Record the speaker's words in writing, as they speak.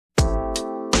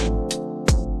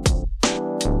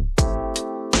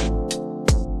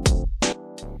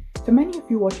So many of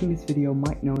you watching this video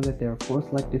might know that there are 4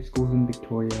 selective schools in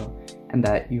Victoria and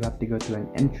that you have to go through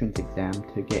an entrance exam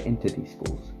to get into these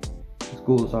schools. The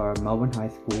schools are Melbourne High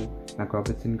School,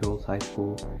 macrob Girls High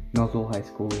School, Nozzle High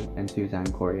School, and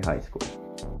Suzanne Corey High School.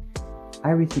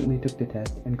 I recently took the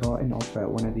test and got an offer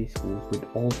at one of these schools with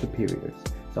all superiors,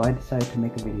 so I decided to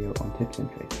make a video on tips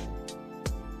and tricks.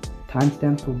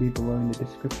 Timestamps will be below in the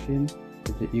description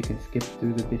so that you can skip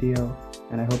through the video,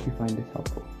 and I hope you find this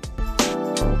helpful.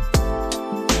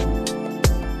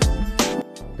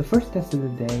 The first test of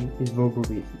the day is verbal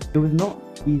reasoning. It was not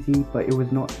easy, but it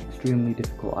was not extremely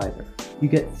difficult either. You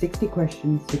get 60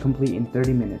 questions to complete in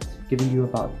 30 minutes, giving you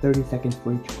about 30 seconds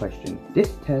for each question.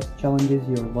 This test challenges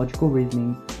your logical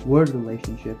reasoning, word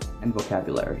relationships, and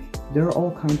vocabulary. There are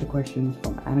all kinds of questions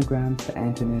from anagrams to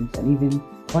antonyms and even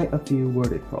quite a few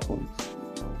worded problems.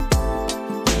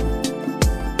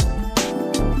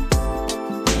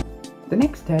 The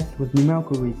next test was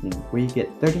numerical reasoning, where you get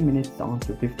 30 minutes to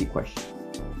answer 50 questions.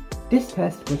 This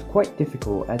test was quite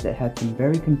difficult as it had some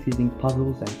very confusing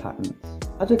puzzles and patterns.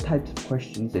 Other types of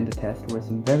questions in the test were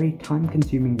some very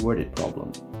time-consuming worded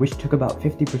problems, which took about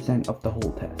 50% of the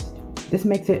whole test. This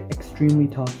makes it extremely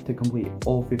tough to complete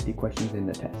all 50 questions in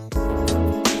the test.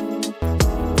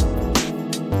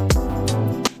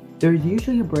 There is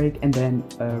usually a break and then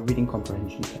a reading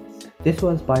comprehension test. This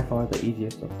was by far the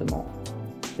easiest of them all.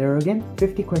 There are again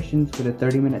 50 questions with a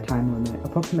 30-minute time limit.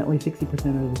 Approximately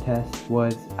 60% of the test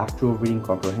was actual reading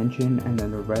comprehension, and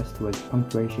then the rest was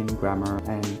punctuation, grammar,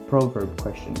 and proverb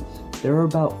questions. There are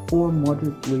about 4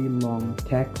 moderately long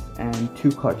texts and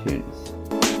 2 cartoons.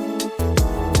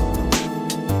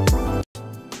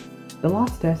 The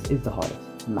last test is the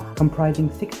hardest, math,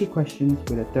 comprising 60 questions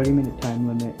with a 30-minute time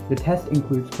limit. The test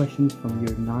includes questions from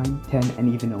year 9, 10,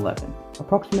 and even 11.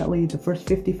 Approximately the first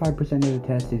 55% of the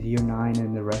test is year 9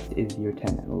 and the rest is year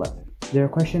 10 and 11. There are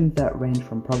questions that range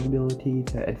from probability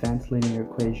to advanced linear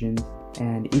equations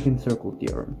and even circle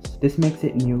theorems. This makes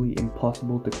it nearly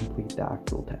impossible to complete the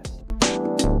actual test.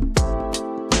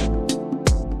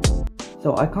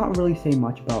 So I can't really say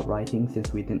much about writing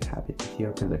since we didn't have it this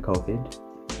year because of COVID.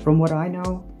 From what I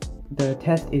know, the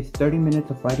test is 30 minutes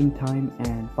of writing time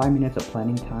and 5 minutes of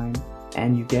planning time,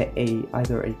 and you get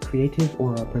either a creative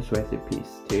or a persuasive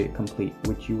piece to complete,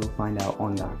 which you will find out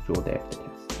on the actual day of the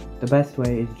test. The best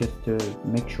way is just to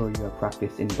make sure you have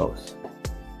practice in both.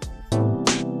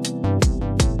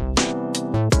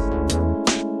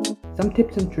 Some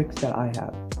tips and tricks that I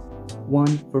have.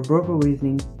 1. For verbal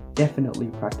reasoning, definitely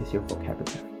practice your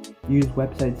vocabulary. Use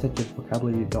websites such as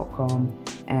vocabulary.com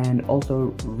and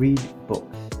also read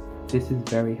books. This is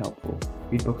very helpful.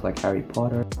 Read books like Harry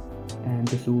Potter, and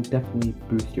this will definitely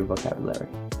boost your vocabulary.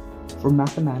 For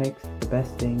mathematics, the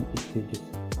best thing is to just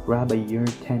grab a year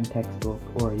 10 textbook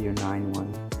or a year 9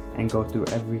 one and go through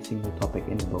every single topic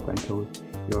in the book until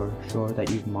you're sure that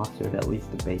you've mastered at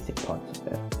least the basic parts of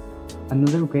it.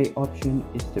 Another great option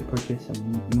is to purchase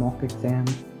a mock exam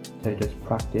to just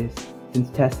practice, since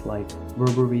tests like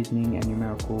verbal reasoning and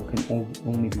numerical can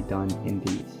only be done in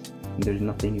these, and there's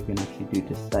nothing you can actually do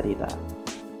to study that.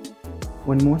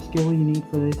 One more skill you need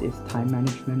for this is time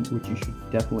management, which you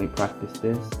should definitely practice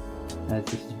this, as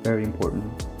this is very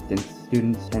important since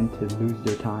students tend to lose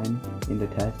their time in the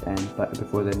test, but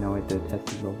before they know it, the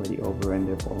test is already over and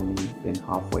they've only been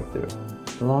halfway through.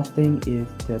 The last thing is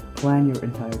to plan your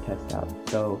entire test out.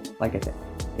 So, like I said,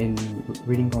 in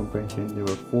reading comprehension, there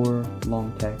were 4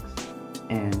 long texts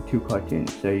and 2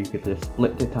 cartoons, so you could just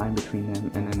split the time between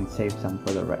them and then save some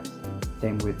for the rest.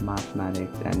 Same with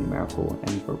mathematics and numerical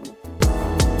and verbal.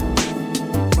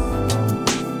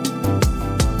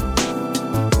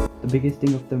 The biggest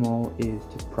thing of them all is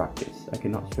to practice. I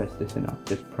cannot stress this enough.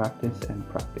 Just practice and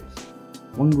practice.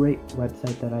 One great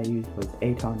website that I used was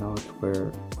ATAR Notes,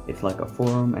 where it's like a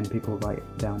forum and people write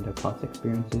down their past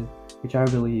experiences, which I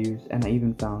really used, and I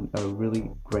even found a really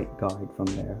great guide from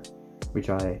there, which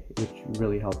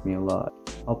really helped me a lot.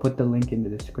 I'll put the link in the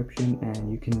description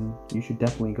and you should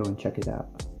definitely go and check it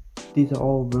out. These are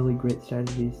all really great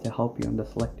strategies to help you on the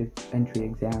selective entry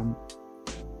exam.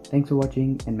 Thanks for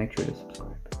watching and make sure to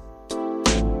subscribe.